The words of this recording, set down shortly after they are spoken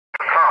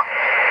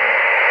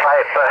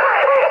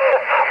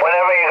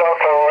whenever you go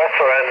to a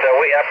restaurant,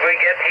 we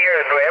get here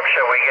in New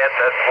Hampshire, we get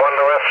at one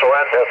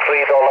restaurant a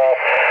 $3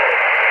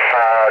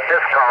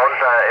 discount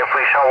if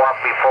we show up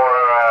before,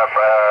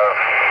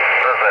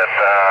 what is it,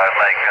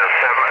 like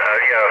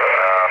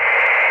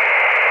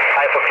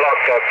 5 o'clock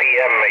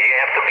p.m. You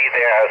have to be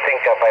there, I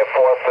think, by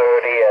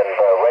 4:30 and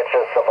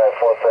register by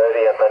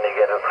 4:30, and then you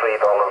get a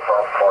 $3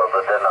 off for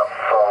the dinner.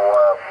 So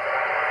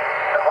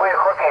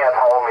we're cooking at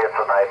home here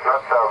tonight,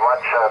 not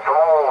much.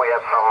 Tomorrow we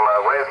have some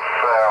ribs,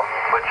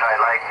 which I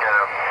like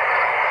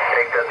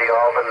baked in the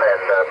oven,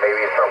 and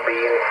maybe some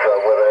beans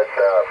with it,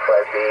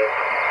 fried beans.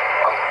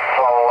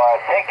 So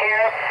take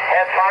care,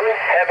 have fun,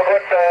 have a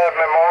good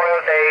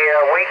Memorial Day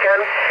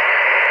weekend.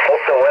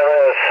 Hope the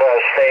weather is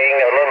staying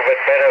a little bit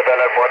better than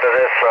what it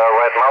is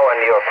right now in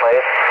your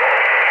place.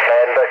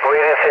 And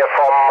greetings here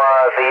from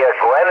the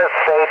Granite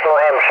State, New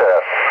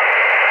Hampshire.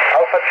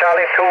 Alpha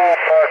Charlie 2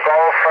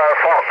 Golf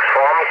Fox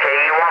from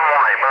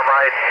KE1Y.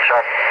 Bye-bye,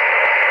 Chuck.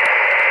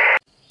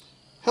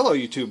 Hello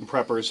YouTube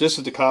preppers, this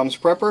is the Comms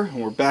Prepper,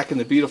 and we're back in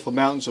the beautiful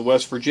mountains of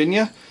West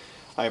Virginia.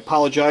 I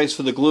apologize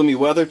for the gloomy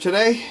weather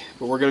today,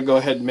 but we're going to go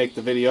ahead and make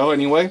the video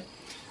anyway.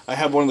 I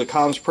have one of the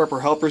Comms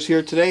Prepper helpers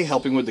here today,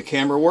 helping with the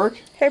camera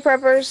work. Hey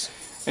preppers.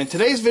 In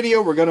today's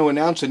video we're going to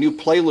announce a new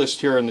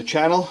playlist here on the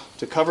channel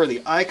to cover the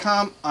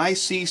Icom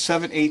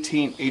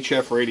IC-718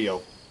 HF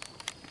radio.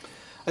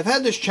 I've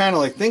had this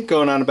channel I think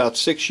going on about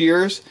 6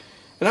 years,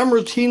 and I'm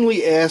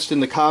routinely asked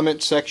in the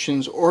comment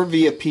sections or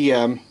via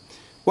PM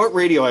what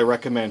radio I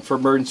recommend for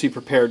emergency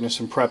preparedness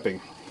and prepping.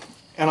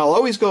 And I'll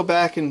always go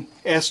back and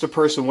ask the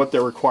person what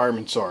their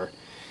requirements are.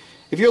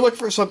 If you're looking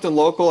for something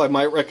local, I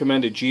might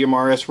recommend a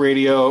GMRS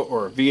radio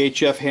or a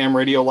VHF ham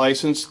radio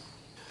license.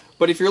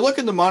 But if you're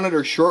looking to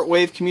monitor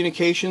shortwave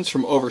communications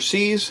from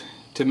overseas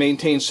to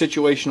maintain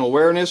situational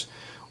awareness,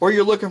 or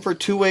you're looking for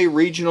two-way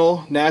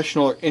regional,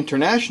 national, or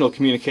international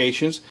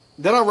communications,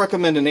 then I'll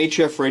recommend an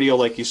HF radio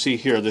like you see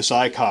here, this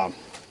Icom.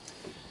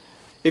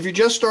 If you're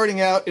just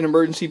starting out in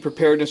emergency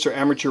preparedness or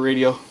amateur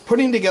radio,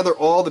 putting together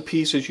all the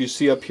pieces you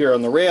see up here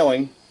on the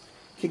railing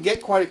can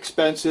get quite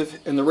expensive,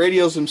 and the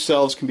radios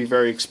themselves can be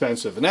very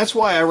expensive. And that's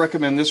why I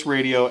recommend this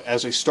radio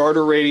as a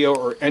starter radio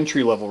or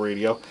entry-level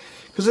radio,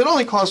 because it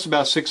only costs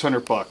about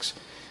 600 bucks.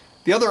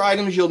 The other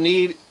items you'll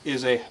need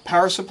is a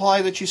power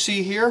supply that you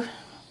see here.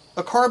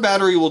 A car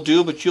battery will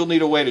do, but you'll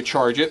need a way to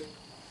charge it.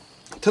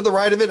 To the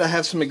right of it I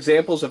have some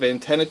examples of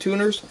antenna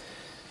tuners.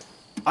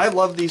 I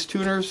love these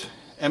tuners.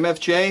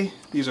 MFJ,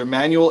 these are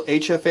manual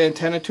HF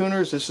antenna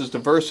tuners. This is the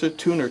Versa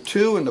Tuner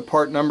 2 and the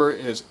part number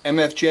is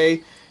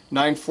MFJ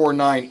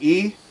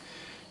 949E.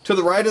 To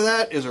the right of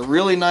that is a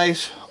really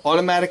nice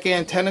automatic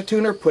antenna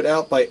tuner put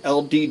out by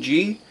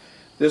LDG.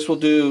 This will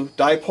do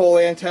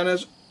dipole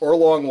antennas or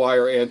long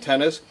wire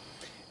antennas.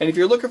 And if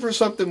you're looking for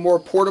something more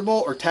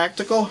portable or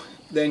tactical,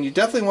 then you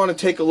definitely want to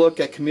take a look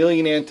at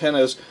Chameleon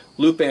Antenna's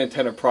loop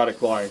antenna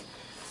product line.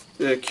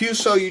 The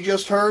QSO you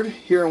just heard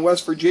here in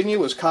West Virginia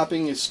was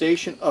copying its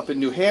station up in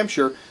New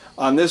Hampshire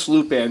on this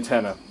loop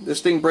antenna. This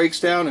thing breaks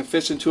down and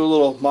fits into a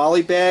little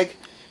MOLLE bag.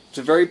 It's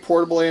a very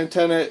portable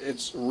antenna.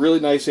 It's a really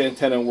nice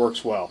antenna and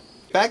works well.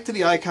 Back to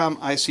the Icom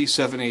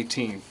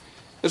IC-718.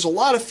 There's a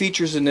lot of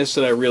features in this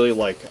that I really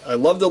like. I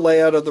love the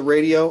layout of the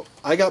radio.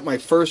 I got my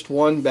first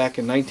one back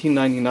in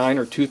 1999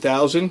 or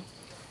 2000.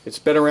 It's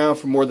been around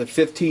for more than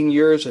 15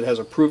 years. It has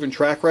a proven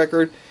track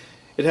record.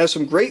 It has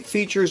some great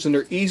features and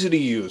they're easy to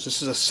use.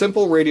 This is a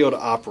simple radio to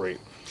operate.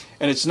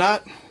 And it's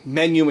not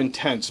menu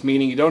intense,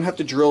 meaning you don't have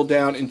to drill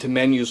down into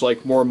menus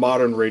like more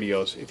modern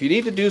radios. If you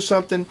need to do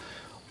something,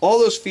 all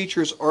those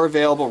features are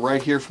available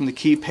right here from the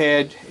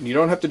keypad, and you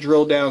don't have to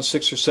drill down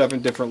 6 or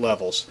 7 different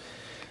levels.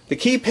 The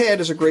keypad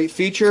is a great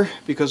feature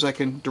because I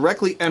can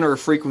directly enter a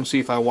frequency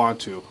if I want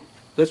to.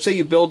 Let's say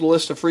you build a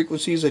list of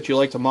frequencies that you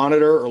like to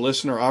monitor or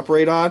listen or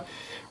operate on.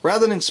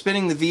 Rather than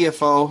spinning the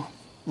VFO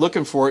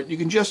looking for it, you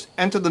can just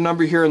enter the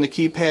number here on the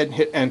keypad and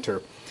hit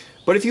enter.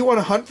 But if you want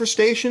to hunt for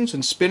stations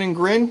and spin and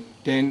grin,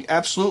 then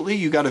absolutely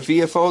you got a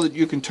VFO that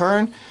you can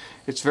turn.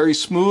 It's very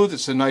smooth,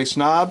 it's a nice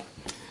knob.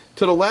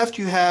 To the left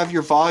you have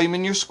your volume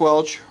and your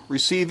squelch,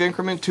 receive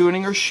increment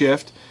tuning or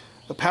shift,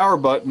 a power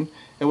button,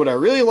 and what I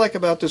really like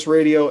about this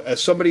radio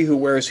as somebody who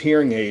wears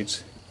hearing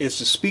aids is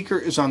the speaker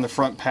is on the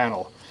front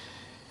panel.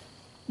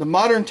 The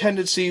modern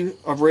tendency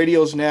of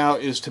radios now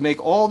is to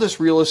make all this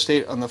real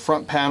estate on the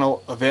front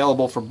panel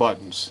available for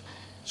buttons.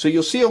 So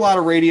you'll see a lot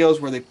of radios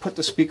where they put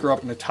the speaker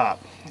up in the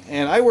top.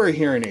 And I wear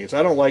hearing aids.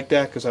 I don't like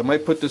that because I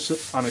might put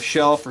this on a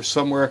shelf or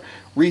somewhere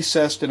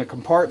recessed in a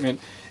compartment,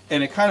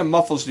 and it kind of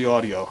muffles the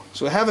audio.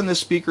 So having this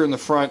speaker in the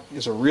front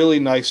is a really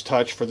nice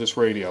touch for this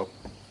radio.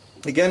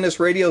 Again, this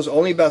radio is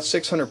only about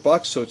 600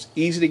 bucks, so it's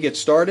easy to get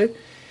started.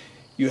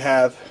 You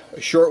have a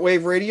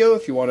shortwave radio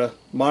if you want to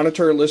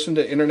monitor and listen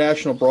to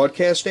international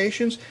broadcast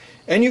stations,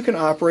 and you can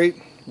operate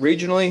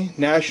regionally,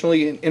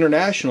 nationally, and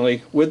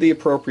internationally with the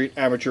appropriate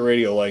amateur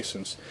radio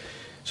license.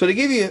 So to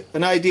give you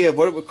an idea of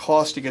what it would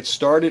cost to get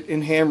started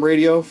in ham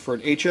radio for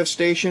an HF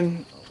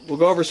station, we'll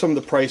go over some of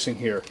the pricing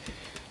here.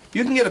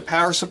 You can get a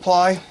power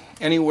supply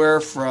anywhere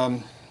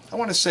from I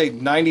want to say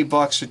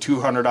 $90 to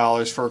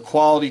 $200 for a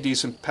quality,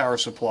 decent power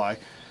supply.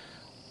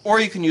 Or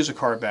you can use a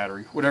car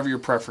battery, whatever your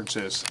preference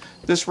is.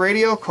 This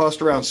radio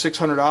cost around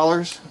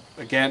 $600.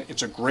 Again,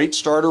 it's a great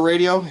starter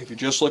radio if you're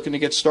just looking to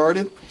get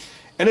started.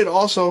 And it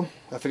also,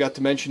 I forgot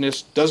to mention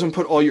this, doesn't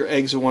put all your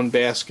eggs in one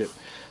basket.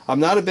 I'm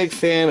not a big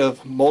fan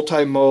of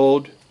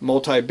multi-mode,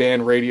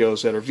 multi-band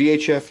radios that are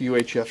VHF,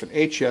 UHF, and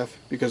HF,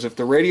 because if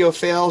the radio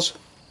fails,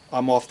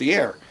 I'm off the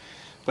air.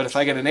 But if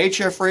I get an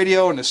HF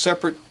radio and a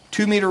separate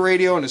 2-meter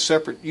radio and a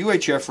separate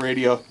UHF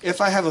radio,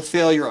 if I have a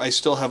failure, I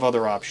still have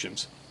other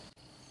options.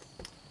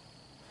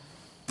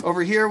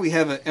 Over here we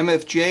have an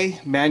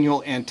MFJ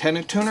manual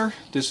antenna tuner.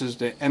 This is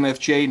the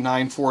MFJ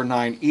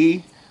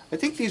 949E. I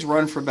think these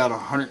run for about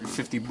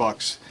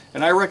 $150,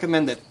 and I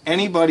recommend that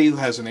anybody who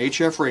has an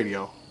HF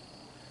radio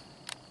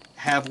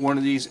have one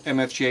of these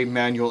MFJ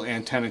manual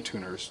antenna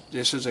tuners.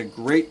 This is a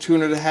great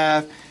tuner to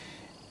have.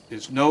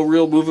 There's no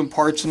real moving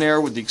parts in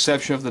there with the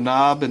exception of the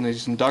knob and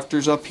these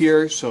inductors up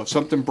here, so if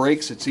something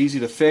breaks it's easy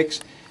to fix,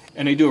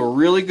 and they do a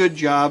really good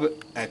job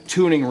at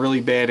tuning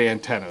really bad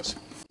antennas.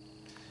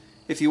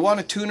 If you want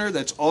a tuner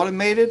that's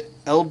automated,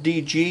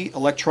 LDG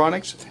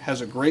Electronics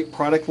has a great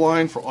product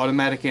line for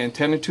automatic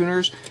antenna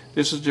tuners.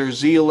 This is their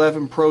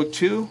Z11 Pro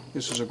 2.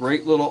 This is a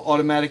great little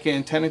automatic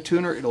antenna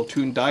tuner. It'll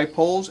tune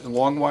dipoles and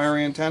long wire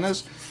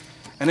antennas.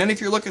 And then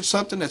if you're looking at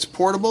something that's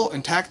portable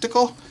and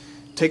tactical,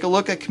 take a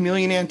look at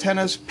Chameleon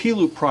Antenna's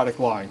P-Loop product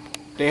line.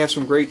 They have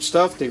some great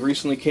stuff. They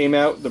recently came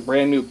out with the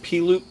brand new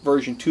P-Loop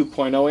version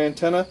 2.0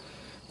 antenna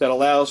that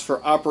allows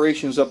for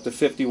operations up to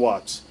 50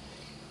 watts.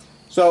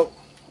 So,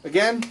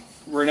 again,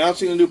 we're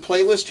announcing a new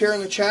playlist here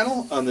on the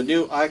channel on the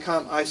new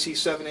Icom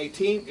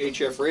IC-718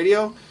 HF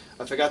radio.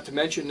 I forgot to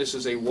mention this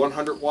is a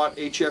 100 watt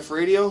HF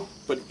radio,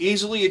 but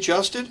easily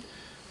adjusted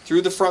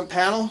through the front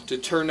panel to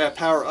turn that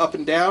power up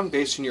and down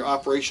based on your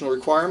operational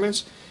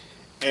requirements.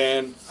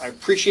 And I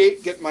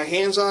appreciate getting my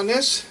hands on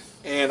this,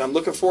 and I'm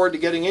looking forward to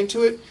getting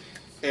into it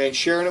and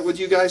sharing it with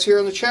you guys here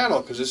on the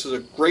channel, because this is a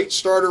great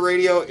starter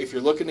radio if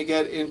you're looking to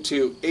get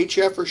into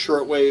HF or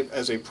shortwave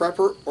as a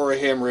prepper or a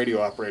ham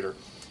radio operator.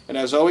 And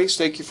as always,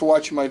 thank you for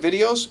watching my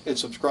videos and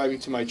subscribing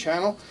to my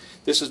channel.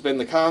 This has been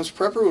the Comms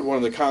Prepper with one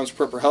of the Comms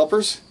Prepper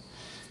helpers,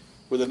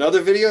 with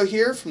another video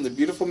here from the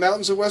beautiful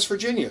mountains of West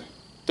Virginia.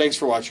 Thanks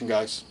for watching,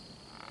 guys.